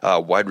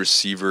wide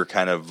receiver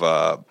kind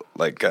of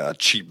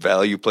cheap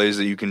value plays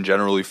that you can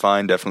generally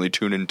find. Definitely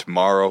tune in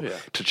tomorrow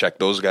to check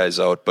those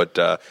guys out. But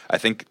I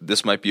think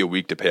this might be a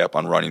week to pay up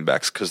on running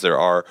backs because there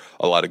are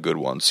a lot of good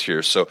ones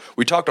here. So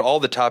we talked to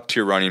all the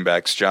top-tier running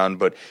backs, John,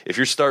 but if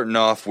you're starting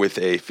off with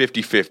a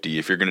 50-50,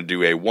 if you're going to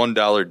do a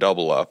 $1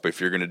 double-up,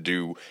 if you're going to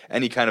do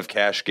any kind of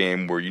cash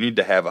game where you need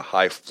to have a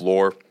high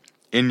floor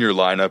in your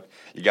lineup,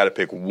 you got to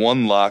pick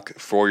one lock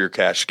for your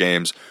cash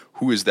games.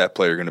 Who is that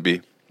player going to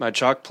be? My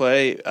chalk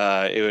play,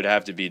 it would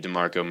have to be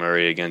DeMarco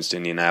Murray against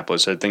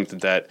Indianapolis. I think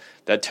that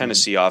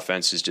Tennessee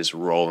offense is just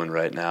rolling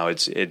right now.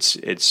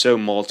 It's so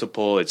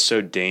multiple, it's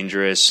so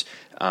dangerous,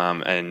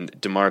 and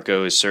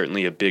DeMarco is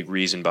certainly a big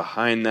reason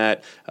behind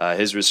that.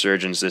 His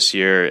resurgence this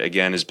year,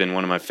 again, has been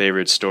one of my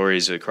favorite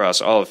stories across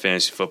all of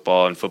fantasy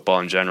football and football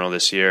in general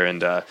this year,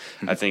 and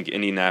I think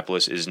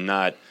Indianapolis is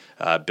not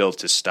built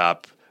to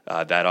stop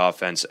that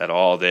offense at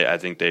all. I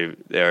think they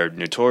are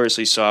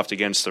notoriously soft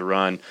against the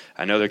run.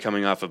 I know they're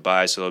coming off a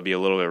bye, so they'll be a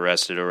little bit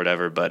rested or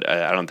whatever, but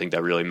I don't think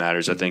that really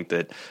matters. I think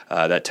that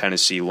that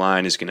Tennessee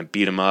line is going to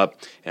beat them up,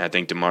 and I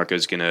think DeMarco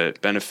is going to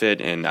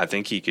benefit, and I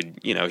think he could,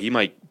 he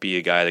might be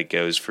a guy that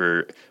goes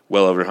for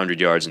well over 100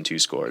 yards and 2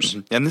 scores.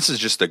 And this is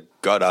just a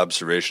gut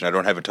observation. I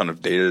don't have a ton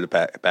of data to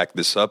back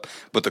this up,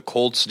 but the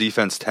Colts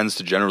defense tends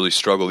to generally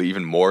struggle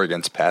even more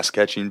against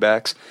pass-catching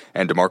backs,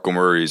 and DeMarco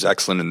Murray is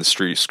excellent in the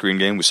screen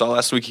game. We saw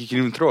last week he can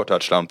even throw a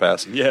touchdown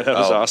pass. Yeah, that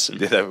was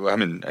awesome. I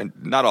mean,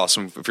 not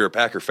awesome if you're a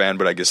Packer fan,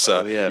 but I guess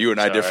you and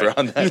I differ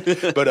on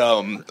that. But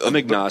I'm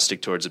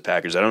agnostic towards the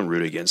Packers. I don't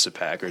root against the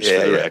Packers for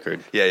the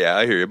record. Yeah,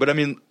 I hear you. But I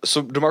mean,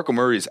 so DeMarco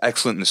Murray is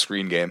excellent in the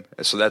screen game,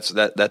 so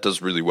that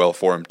does really well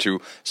for him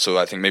too. So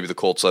I think maybe the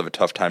Colts will have a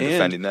tough time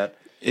defending that.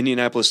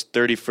 Indianapolis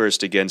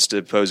 31st against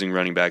opposing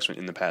running backs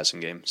in the passing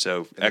game.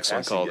 So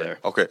excellent call there.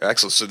 Okay,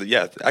 excellent. So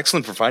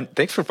excellent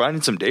thanks for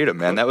finding some data,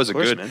 man. That was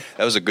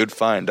a good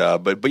find.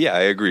 But yeah,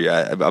 I agree.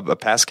 A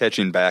pass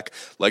catching back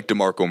like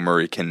DeMarco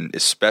Murray can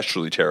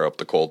especially tear up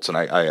the Colts, and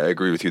I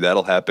agree with you.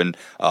 That'll happen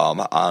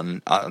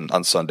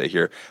on Sunday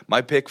here.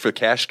 My pick for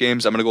cash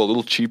games, I'm going to go a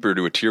little cheaper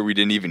to a tier we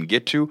didn't even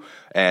get to.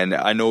 And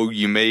I know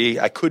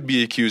I could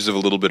be accused of a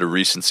little bit of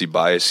recency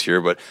bias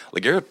here, but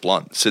LeGarrette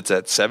Blount sits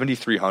at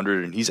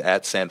 7,300 and he's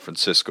at San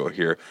Francisco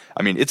here.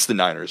 I mean, it's the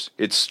Niners.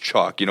 It's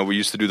chalk. We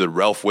used to do the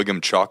Ralph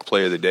Wiggum chalk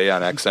play of the day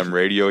on XM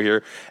radio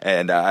here,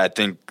 and I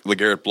think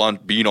LeGarrette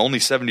Blount being only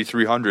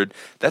 7,300,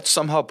 that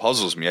somehow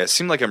puzzles me. It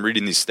seems like I'm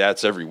reading these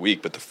stats every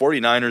week, but the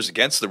 49ers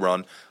against the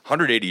run,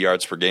 180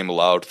 yards per game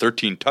allowed,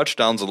 13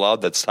 touchdowns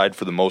allowed. That's tied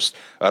for the most.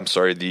 I'm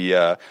sorry,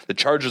 the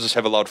Chargers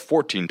have allowed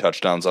 14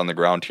 touchdowns on the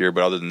ground here,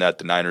 but other than that,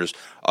 the Niners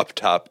up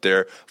top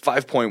there.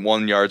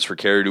 5.1 yards per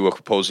carry to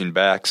opposing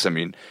backs. I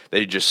mean,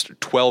 they just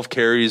 12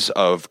 carries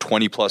of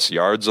 20-plus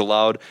yards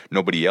allowed.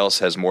 Nobody else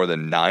has more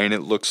than 9,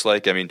 it looks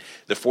like. I mean,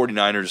 the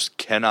 49ers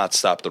cannot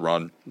stop the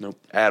run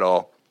at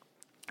all.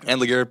 And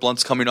LeGarrette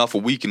Blount's coming off a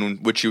week in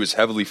which he was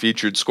heavily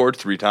featured, scored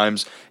 3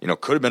 times,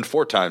 could have been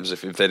 4 times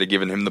if they'd have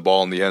given him the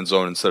ball in the end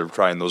zone instead of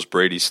trying those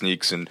Brady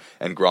sneaks and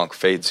Gronk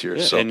fades here.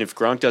 Yeah, so. And if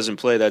Gronk doesn't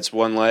play, that's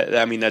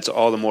that's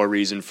all the more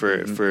reason for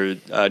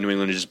New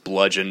England to just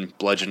bludgeon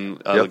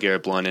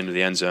LeGarrette Blount into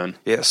the end zone.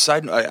 Yeah,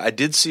 side note, I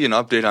did see an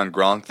update on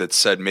Gronk that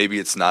said maybe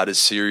it's not as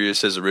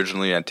serious as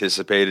originally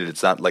anticipated.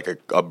 It's not like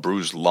a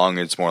bruised lung.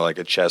 It's more like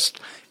a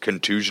chest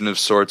contusion of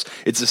sorts.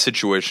 It's a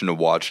situation to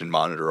watch and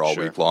monitor all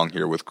week long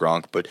here with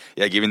Gronk. But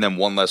yeah, giving them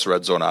one less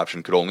red zone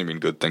option could only mean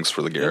good things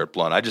for LeGarrette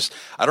Blount.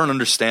 I don't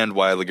understand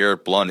why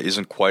LeGarrette Blount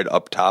isn't quite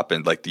up top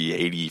in like the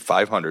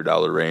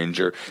 $8,500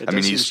 range. Or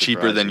he's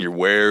cheaper than your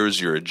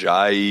Wares, your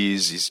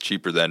Ajayi's. He's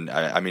cheaper than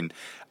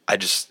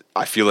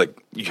I feel like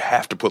you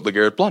have to put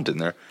LeGarrette Blount in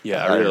there.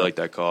 Yeah, I really like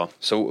that call.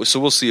 So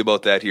we'll see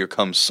about that here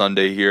come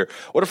Sunday here.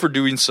 What if we're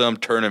doing some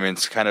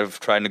tournaments, kind of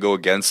trying to go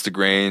against the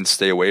grain,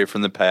 stay away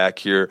from the pack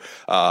here?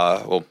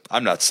 Well,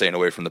 I'm not staying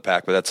away from the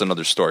pack, but that's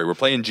another story. We're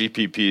playing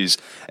GPPs,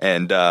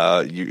 and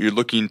you're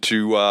looking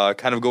to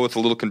kind of go with a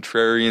little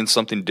contrarian,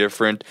 something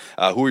different.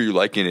 Who are you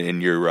liking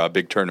in your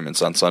big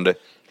tournaments on Sunday?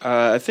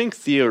 I think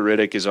Theo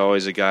Riddick is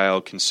always a guy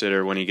I'll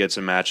consider when he gets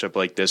a matchup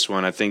like this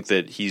one. I think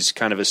that he's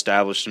kind of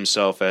established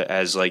himself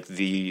as like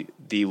the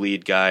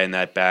lead guy in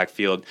that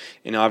backfield,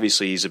 and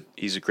obviously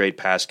he's a great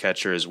pass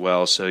catcher as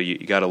well. So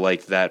you got to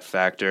like that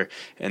factor.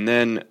 And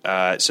then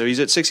so he's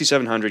at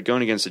 6,700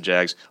 going against the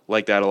Jags,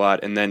 like that a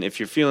lot. And then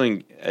if you're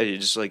feeling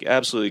just like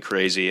absolutely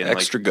crazy and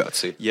extra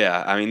gutsy,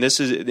 yeah, I mean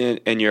this is,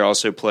 and you're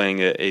also playing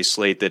a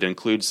slate that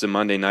includes the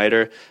Monday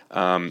nighter.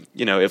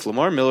 If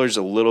Lamar Miller's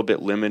a little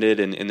bit limited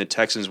and the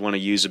Texans want to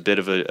use a bit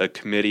of a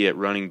committee at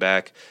running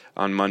back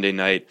on Monday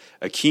night,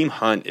 Akeem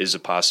Hunt is a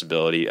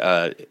possibility.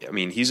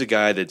 He's a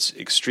guy that's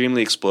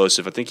extremely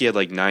explosive. I think he had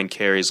like 9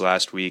 carries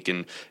last week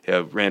and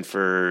ran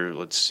for,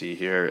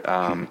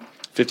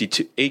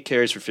 8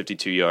 carries for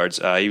 52 yards.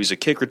 He was a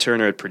kick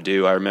returner at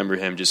Purdue. I remember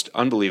him just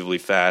unbelievably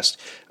fast.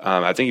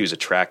 I think he was a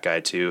track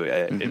guy too,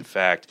 in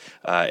fact.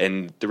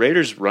 And the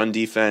Raiders' run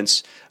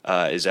defense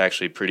is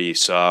actually pretty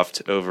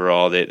soft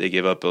overall. They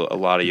give up a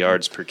lot of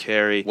yards per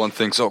carry. One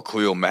thinks,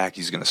 Khalil Mack,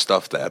 he's going to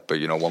stuff that, but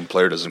one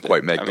player doesn't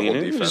quite make the whole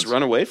defense. Just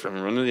run away from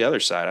him, run to the other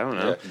side. I don't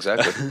know. Yeah,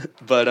 exactly.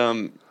 But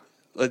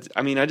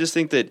I just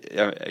think that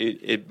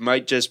it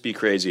might just be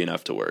crazy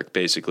enough to work,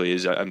 basically.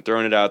 I'm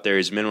throwing it out there.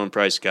 He's a minimum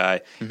price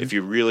guy. Mm-hmm. If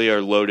you really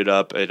are loaded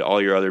up at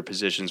all your other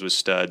positions with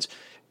studs,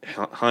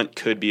 Hunt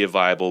could be a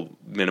viable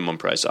minimum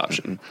price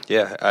option.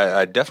 Yeah,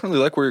 I definitely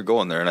like where you're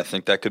going there, and I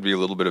think that could be a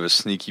little bit of a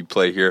sneaky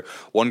play here.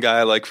 One guy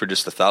I like for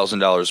just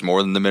 $1,000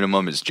 more than the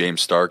minimum is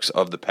James Starks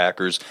of the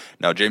Packers.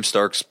 Now, James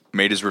Starks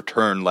made his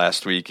return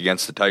last week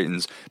against the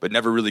Titans, but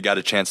never really got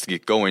a chance to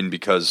get going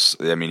because,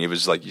 it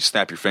was like you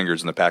snap your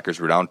fingers and the Packers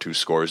were down 2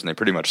 scores, and they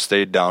pretty much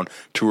stayed down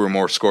 2 or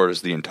more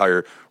scores the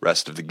entire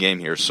rest of the game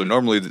here. So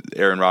normally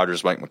Aaron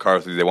Rodgers, Mike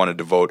McCarthy, they wanted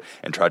to vote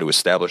and try to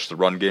establish the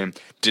run game.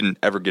 Didn't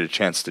ever get a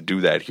chance to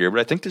do that here, but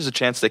I think there's a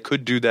chance they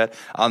could do that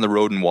on the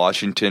road in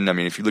Washington.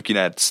 If you're looking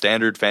at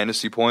standard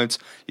fantasy points,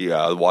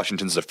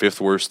 Washington's the 5th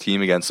worst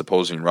team against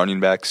opposing running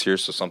backs here,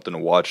 so something to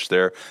watch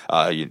there.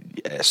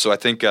 So I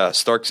think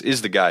Starks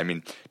is the guy.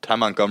 Ty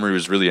Montgomery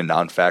was really a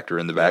non-factor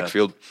in the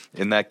backfield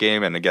in that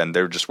game, and again,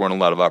 there just weren't a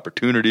lot of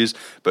opportunities,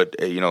 but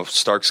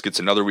Starks gets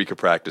another week of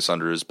practice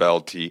under his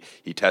belt. He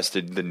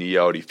tested the knee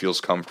out. He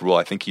feels comfortable.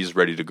 I think he's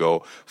ready to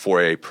go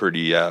for a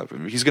pretty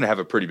he's going to have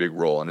a pretty big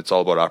role, and it's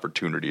all about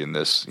opportunity in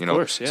this. Of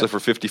course, yeah. So for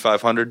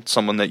 5,500,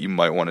 someone that you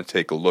might want to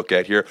take a look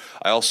at here.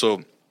 I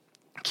also,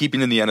 keeping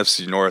in the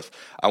NFC North,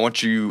 I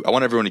want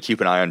everyone to keep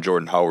an eye on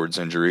Jordan Howard's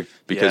injury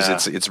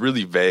because it's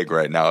really vague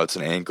right now. It's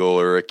an ankle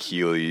or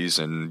Achilles,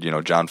 and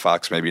John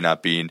Fox maybe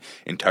not being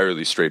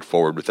entirely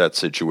straightforward with that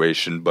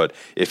situation. But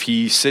if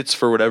he sits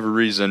for whatever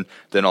reason,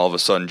 then all of a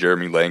sudden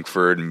Jeremy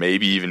Langford,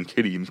 maybe even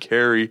Gideon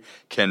Carey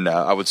can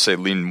I would say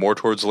lean more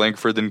towards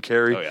Langford than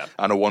Carey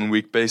on a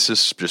 1-week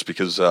basis, just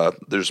because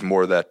there's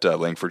more that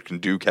Langford can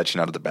do catching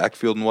out of the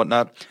backfield and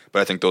whatnot.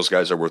 But I think those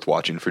guys are worth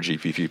watching for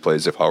GPP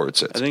plays if Howard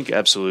sits. I think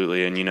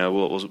absolutely, and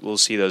we'll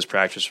see those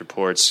practice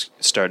reports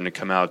starting to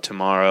come out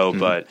tomorrow.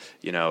 But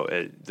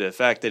the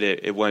fact that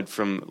it went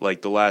from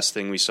like the last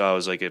thing we saw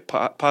was like a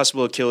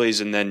possible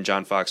Achilles, and then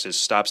John Fox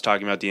just stops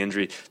talking about the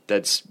injury.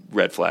 That's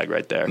red flag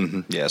right there.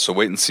 Yeah, so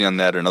wait and see on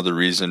that. Another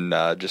reason,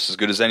 just as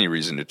good as any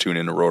reason, to tune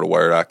in to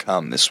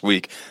RotoWire.com this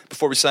week.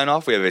 Before we sign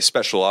off, we have a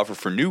special offer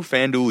for new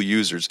FanDuel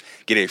users.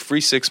 Get a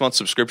free 6-month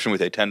subscription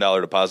with a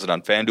 $10 deposit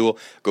on FanDuel.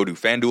 Go to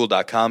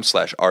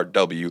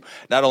FanDuel.com/RW.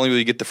 Not only will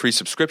you get the free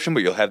subscription,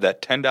 but you'll have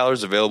that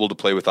 $10 available to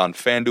play with on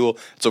FanDuel.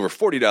 It's over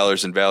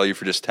 $40 in value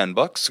for just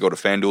 $10. Go to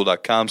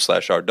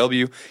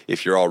FanDuel.com/RW.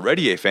 If you're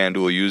already a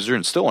FanDuel user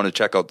and still want to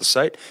check out the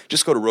site,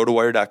 just go to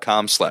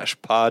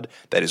RotoWire.com/pod.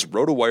 That is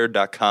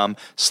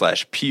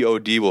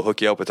RotoWire.com/POD. We'll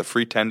hook you up with a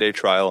free 10-day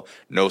trial,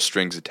 no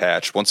strings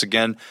attached. Once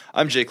again,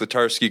 I'm Jake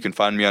Latarsky. You can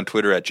find me on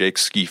Twitter at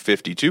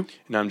JakeSki52.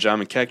 And I'm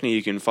John McKechnie.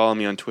 You can follow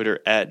me on Twitter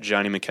at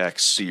Johnny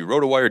McKex. The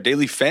RotoWire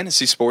Daily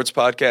Fantasy Sports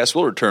Podcast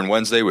will return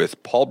Wednesday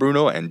with Paul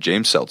Bruno and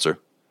James Seltzer.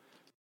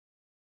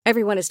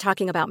 Everyone is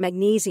talking about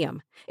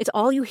magnesium. It's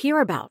all you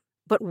hear about.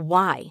 But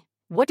why?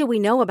 What do we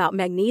know about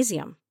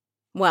magnesium?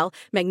 Well,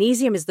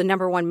 magnesium is the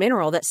number one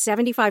mineral that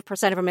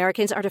 75% of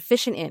Americans are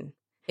deficient in.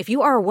 If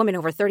you are a woman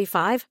over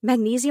 35,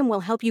 magnesium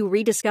will help you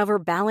rediscover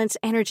balance,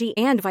 energy,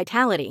 and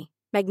vitality.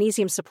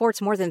 Magnesium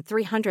supports more than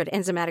 300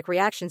 enzymatic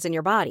reactions in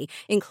your body,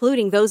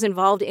 including those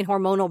involved in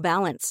hormonal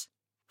balance.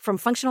 From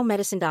functional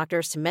medicine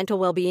doctors to mental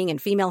well-being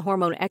and female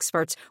hormone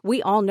experts,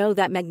 we all know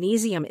that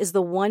magnesium is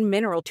the one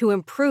mineral to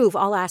improve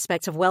all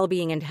aspects of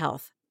well-being and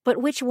health. But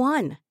which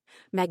one?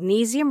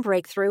 Magnesium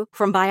Breakthrough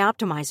from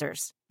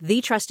Bioptimizers,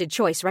 the trusted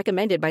choice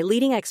recommended by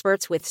leading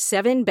experts with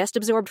 7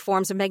 best-absorbed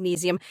forms of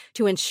magnesium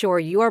to ensure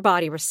your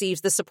body receives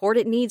the support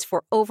it needs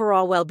for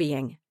overall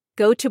well-being.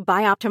 Go to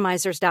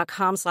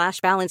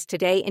bioptimizers.com/balance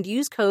today and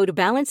use code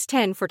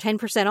BALANCE10 for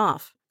 10%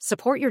 off.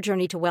 Support your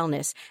journey to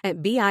wellness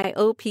at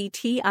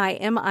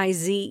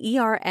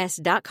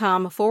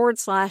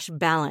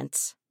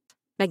bioptimizers.com/balance.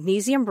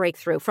 Magnesium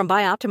Breakthrough from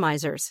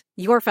Bioptimizers,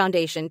 your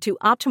foundation to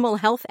optimal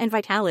health and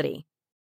vitality.